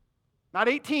 Not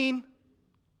 18.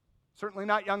 Certainly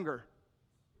not younger.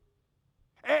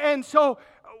 And so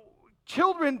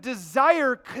children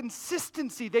desire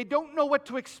consistency. They don't know what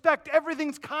to expect.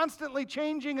 Everything's constantly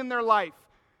changing in their life.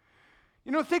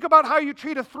 You know, think about how you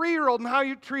treat a 3-year-old and how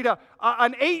you treat an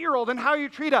 8-year-old and how you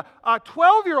treat a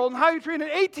 12-year-old and how you treat an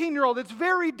 18-year-old. It's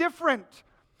very different.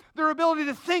 Their ability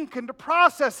to think and to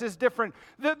process is different.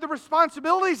 The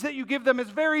responsibilities that you give them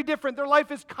is very different. Their life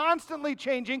is constantly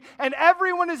changing, and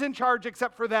everyone is in charge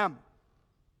except for them.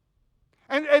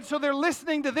 And so they're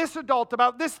listening to this adult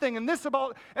about this thing, and this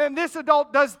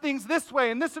adult does things this way,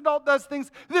 and this adult does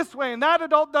things this way, and that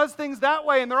adult does things that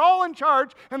way, and they're all in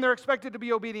charge, and they're expected to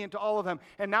be obedient to all of them.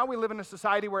 And now we live in a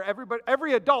society where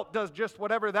every adult does just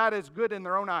whatever that is good in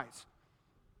their own eyes.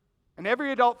 And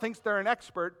every adult thinks they're an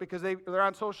expert because they're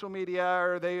on social media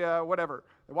or they whatever.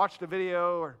 They watched a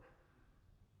video or...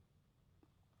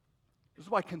 This is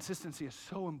why consistency is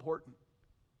so important.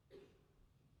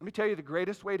 Let me tell you the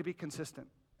greatest way to be consistent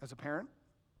as a parent.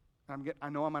 I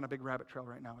know I'm on a big rabbit trail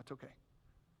right now. It's okay.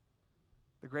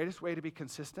 The greatest way to be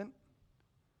consistent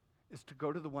is to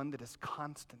go to the one that is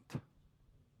constant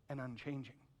and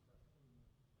unchanging,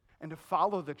 and to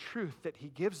follow the truth that he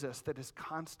gives us that is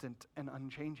constant and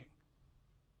unchanging.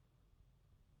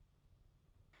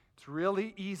 It's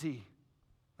really easy.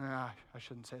 I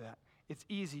shouldn't say that. It's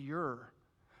easier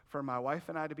for my wife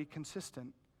and I to be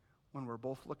consistent when we're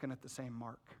both looking at the same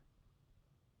mark.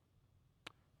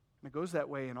 And it goes that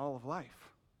way in all of life.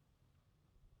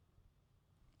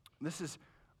 This is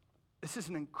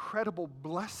an incredible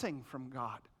blessing from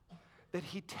God, that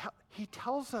he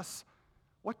tells us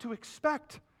what to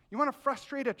expect. You want to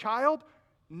frustrate a child?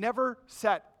 Never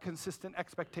set consistent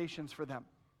expectations for them.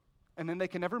 And then they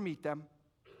can never meet them,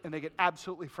 and they get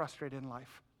absolutely frustrated in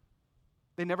life.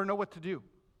 They never know what to do.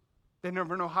 They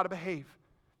never know how to behave.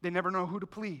 They never know who to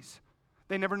please.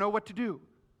 They never know what to do.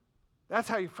 That's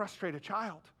how you frustrate a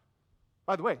child.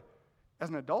 By the way, as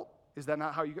an adult, is that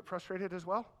not how you get frustrated as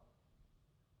well?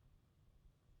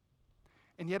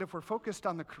 And yet, if we're focused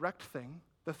on the correct thing,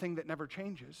 the thing that never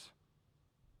changes,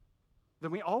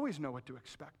 then we always know what to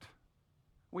expect.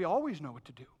 We always know what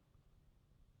to do.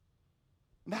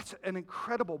 And that's an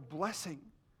incredible blessing,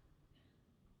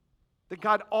 that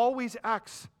God always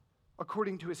acts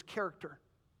according to his character.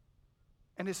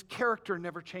 And his character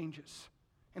never changes.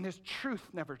 And his truth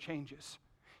never changes.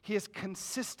 He is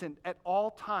consistent at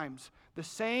all times. The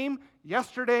same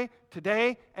yesterday,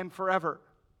 today, and forever.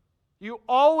 You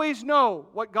always know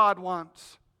what God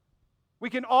wants. We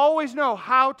can always know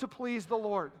how to please the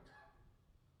Lord.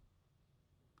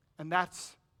 And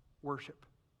that's worship.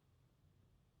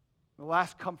 The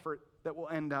last comfort that we'll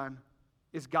end on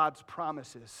is God's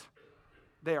promises.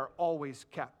 They are always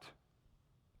kept.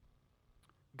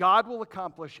 God will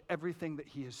accomplish everything that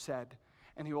he has said,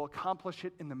 and he will accomplish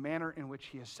it in the manner in which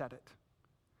he has said it.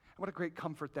 And what a great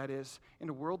comfort that is. In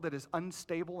a world that is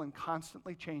unstable and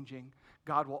constantly changing,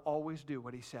 God will always do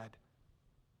what he said.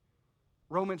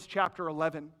 Romans chapter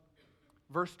 11,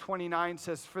 verse 29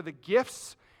 says, "For the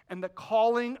gifts and the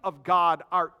calling of God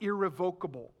are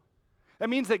irrevocable." That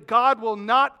means that God will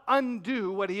not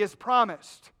undo what he has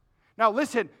promised. Now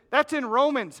listen, that's in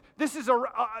Romans. This is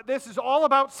all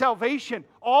about salvation.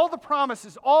 All the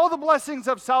promises, all the blessings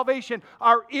of salvation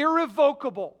are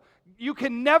irrevocable. You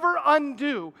can never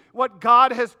undo what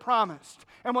God has promised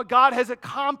and what God has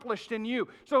accomplished in you.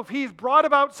 So if he's brought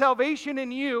about salvation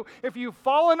in you, if you've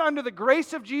fallen under the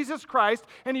grace of Jesus Christ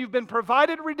and you've been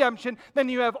provided redemption, then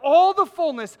you have all the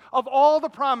fullness of all the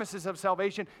promises of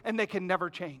salvation, and they can never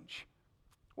change.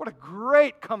 What a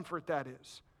great comfort that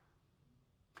is.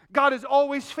 God is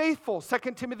always faithful.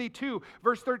 2 Timothy 2,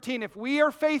 verse 13. If we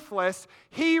are faithless,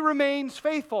 he remains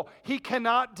faithful. He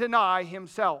cannot deny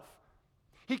himself.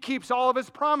 He keeps all of his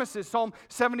promises. Psalm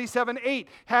 77:8.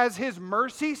 Has his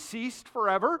mercy ceased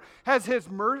forever? Has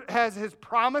his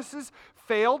promises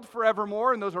failed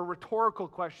forevermore? And those are rhetorical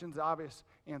questions. The obvious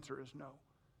answer is no.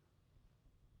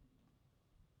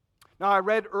 Now, I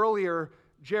read earlier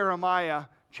Jeremiah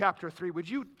chapter 3. Would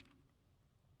you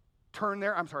turn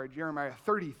there? I'm sorry, Jeremiah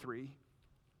 33.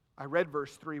 I read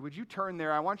verse 3. Would you turn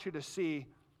there? I want you to see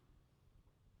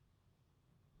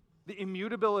the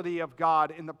immutability of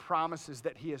God in the promises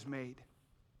that he has made.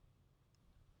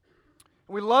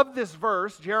 We love this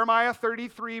verse, Jeremiah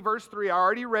 33, verse 3. I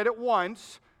already read it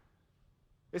once.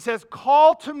 It says,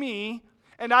 "Call to me,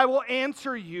 and I will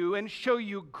answer you and show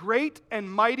you great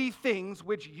and mighty things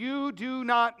which you do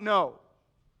not know."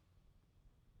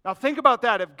 Now think about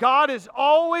that. If God is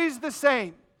always the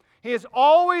same, he is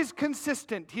always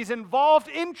consistent, he's involved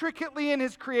intricately in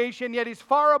his creation, yet he's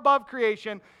far above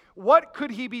creation, what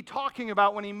could he be talking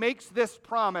about when he makes this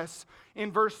promise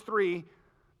in verse 3?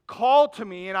 "Call to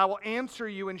me, and I will answer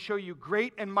you and show you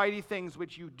great and mighty things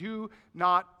which you do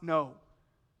not know."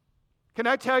 Can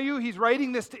I tell you, he's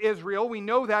writing this to Israel. We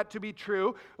know that to be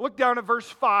true. Look down at verse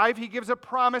 5. He gives a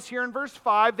promise here in verse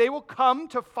 5. They will come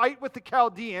to fight with the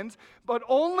Chaldeans, but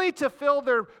only to fill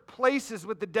their places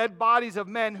with the dead bodies of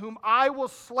men, whom I will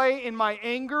slay in my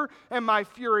anger and my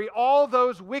fury, all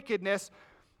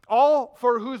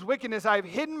for whose wickedness I have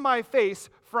hidden my face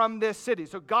from this city.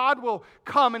 So God will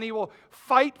come and he will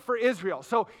fight for Israel.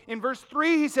 So in verse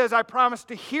 3 he says, "I promise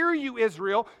to hear you,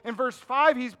 Israel." In verse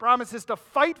 5 he promises to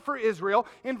fight for Israel.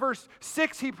 In verse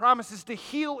 6 he promises to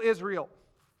heal Israel.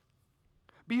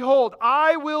 "Behold,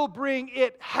 I will bring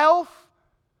it health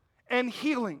and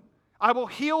healing. I will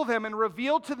heal them and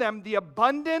reveal to them the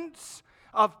abundance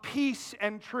of peace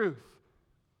and truth."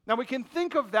 Now we can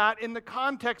think of that in the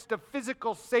context of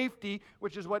physical safety,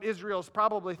 which is what Israel is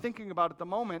probably thinking about at the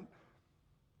moment,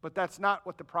 but that's not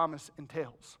what the promise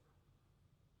entails.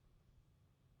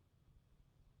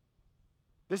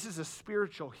 This is a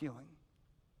spiritual healing.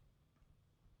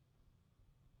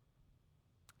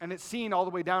 And it's seen all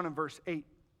the way down in verse 8.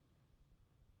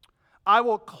 I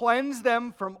will cleanse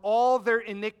them from all their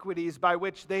iniquities by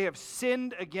which they have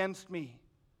sinned against me.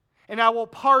 And I will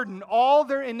pardon all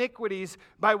their iniquities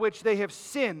by which they have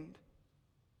sinned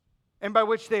and by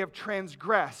which they have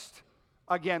transgressed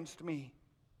against me.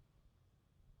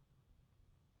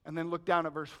 And then look down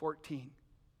at verse 14.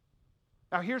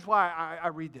 Now here's why I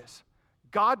read this.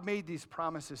 God made these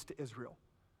promises to Israel.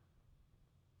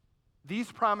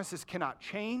 These promises cannot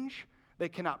change. They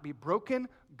cannot be broken.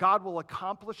 God will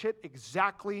accomplish it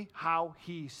exactly how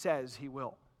He says He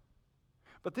will.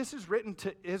 But this is written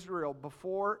to Israel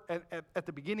before, at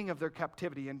the beginning of their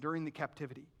captivity and during the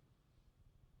captivity.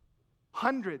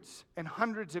 Hundreds and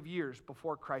hundreds of years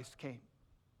before Christ came.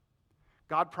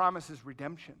 God promises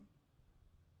redemption.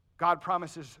 God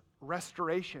promises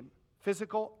restoration,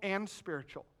 physical and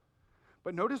spiritual.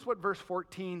 But notice what verse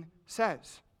 14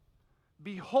 says.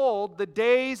 Behold, the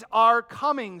days are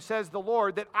coming, says the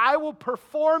Lord, that I will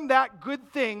perform that good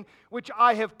thing which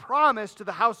I have promised to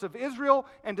the house of Israel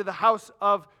and to the house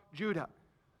of Judah.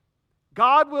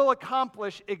 God will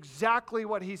accomplish exactly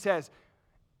what He says,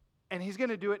 and He's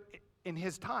going to do it in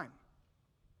His time.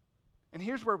 And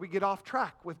here's where we get off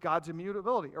track with God's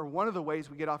immutability, or one of the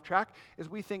ways we get off track is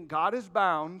we think God is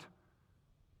bound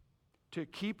to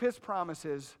keep His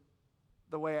promises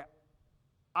the way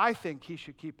I think He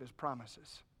should keep His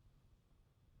promises.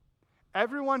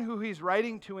 Everyone who He's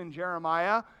writing to in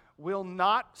Jeremiah will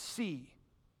not see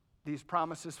these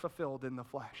promises fulfilled in the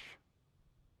flesh.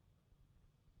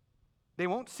 They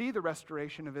won't see the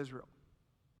restoration of Israel.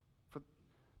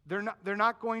 They're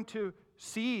not going to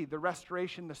see the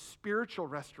restoration, the spiritual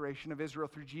restoration of Israel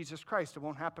through Jesus Christ. It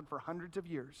won't happen for hundreds of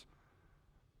years.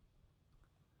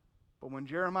 But when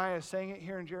Jeremiah is saying it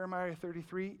here in Jeremiah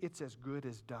 33, it's as good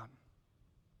as done.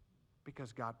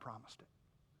 Because God promised it.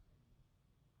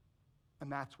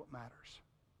 And that's what matters.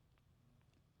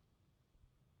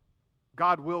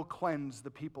 God will cleanse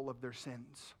the people of their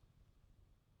sins.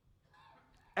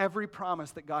 Every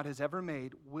promise that God has ever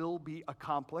made will be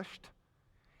accomplished.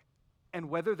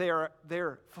 And whether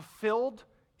they're fulfilled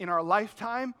in our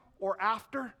lifetime or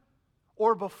after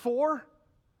or before,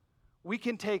 we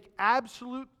can take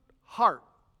absolute heart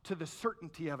to the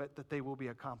certainty of it that they will be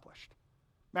accomplished.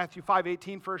 Matthew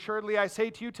 5:18, for assuredly I say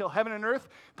to you, till heaven and earth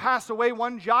pass away,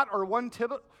 one jot or one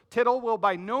tittle will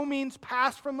by no means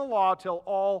pass from the law till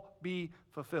all be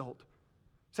fulfilled.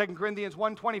 2 Corinthians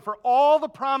 1:20, for all the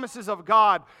promises of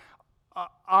God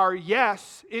are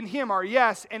yes, in Him are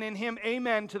yes, and in Him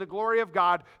amen to the glory of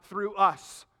God through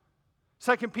us.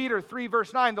 2 Peter 3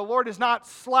 verse 9, the Lord is not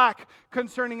slack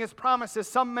concerning His promises.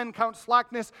 Some men count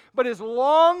slackness, but is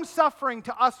long-suffering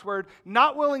to usward,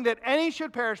 not willing that any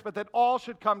should perish, but that all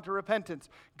should come to repentance.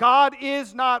 God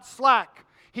is not slack.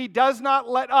 He does not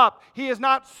let up. He is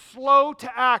not slow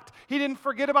to act. He didn't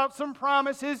forget about some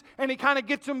promises and He kind of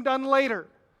gets them done later.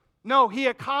 No, He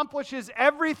accomplishes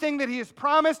everything that He has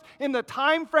promised in the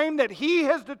time frame that He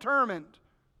has determined.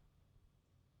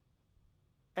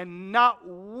 And not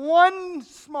one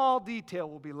small detail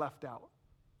will be left out.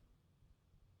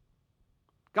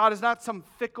 God is not some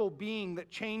fickle being that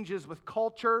changes with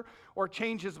culture or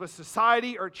changes with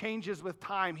society or changes with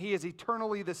time. He is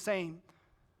eternally the same.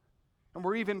 And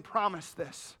we're even promised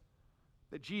this,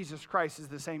 that Jesus Christ is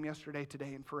the same yesterday,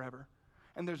 today, and forever.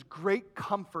 And there's great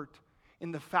comfort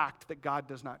in the fact that God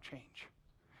does not change.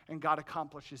 And God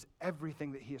accomplishes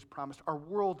everything that He has promised. Our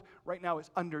world right now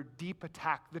is under deep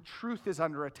attack. The truth is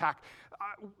under attack.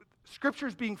 Scripture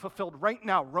is being fulfilled right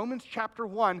now. Romans chapter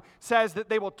 1 says that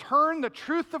they will turn the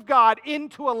truth of God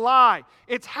into a lie.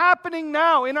 It's happening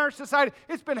now in our society.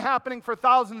 It's been happening for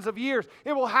thousands of years.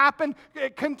 It will happen,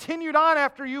 it continued on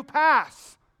after you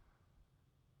pass.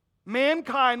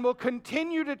 Mankind will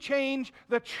continue to change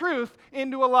the truth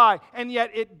into a lie. And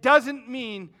yet it doesn't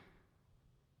mean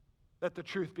that the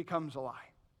truth becomes a lie.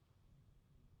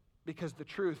 Because the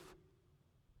truth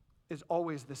is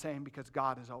always the same, because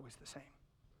God is always the same.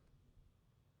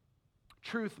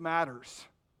 Truth matters.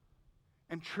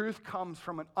 And truth comes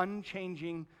from an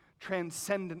unchanging,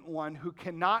 transcendent one who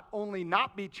can not only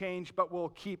not be changed, but will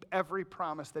keep every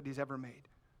promise that He's ever made.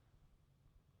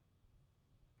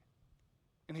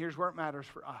 And here's where it matters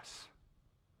for us.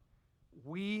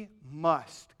 We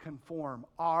must conform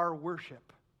our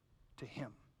worship to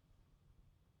Him.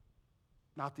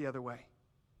 Not the other way.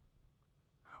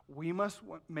 We must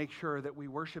make sure that we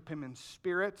worship Him in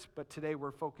spirit, but today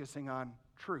we're focusing on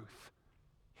truth.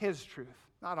 His truth,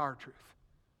 not our truth.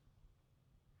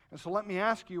 And so let me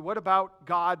ask you, what about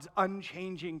God's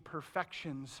unchanging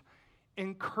perfections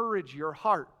encourage your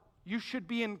heart? You should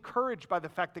be encouraged by the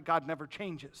fact that God never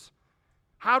changes.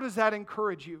 How does that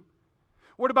encourage you?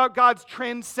 What about God's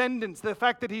transcendence? The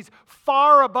fact that He's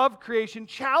far above creation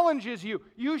challenges you.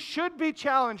 You should be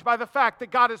challenged by the fact that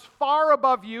God is far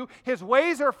above you, His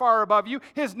ways are far above you,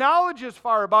 His knowledge is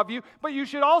far above you, but you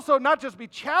should also not just be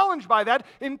challenged by that,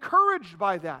 encouraged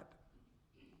by that.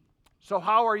 So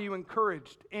how are you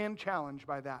encouraged and challenged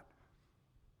by that?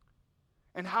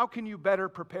 And how can you better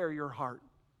prepare your heart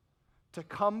to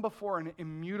come before an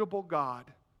immutable God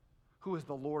who is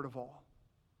the Lord of all,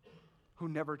 who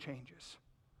never changes?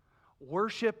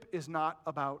 Worship is not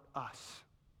about us.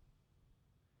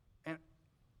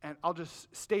 And I'll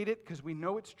just state it because we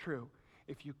know it's true.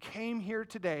 If you came here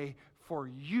today for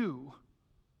you,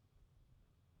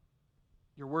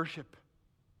 your worship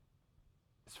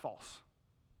is false.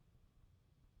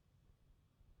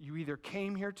 You either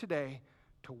came here today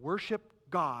to worship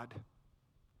God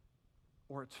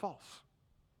or it's false.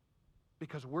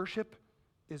 Because worship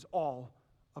is all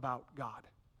about God.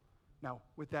 Now,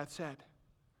 with that said,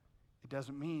 it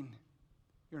doesn't mean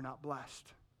you're not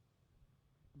blessed.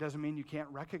 It doesn't mean you can't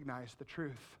recognize the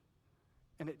truth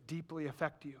and it deeply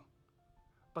affect you.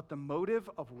 But the motive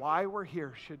of why we're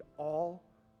here should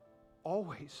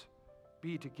always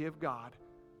be to give God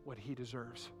what He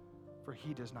deserves, for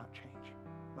He does not change.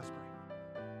 Let's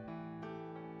pray.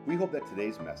 We hope that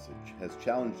today's message has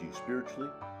challenged you spiritually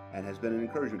and has been an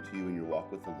encouragement to you in your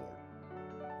walk with the Lord.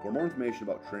 For more information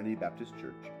about Trinity Baptist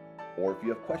Church, or if you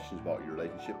have questions about your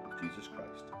relationship with Jesus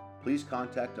Christ, please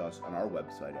contact us on our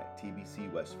website at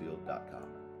tbcwestfield.com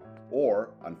or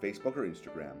on Facebook or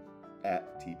Instagram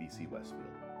at tbcwestfield.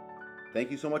 Thank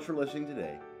you so much for listening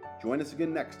today. Join us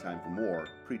again next time for more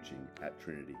Preaching at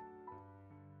Trinity.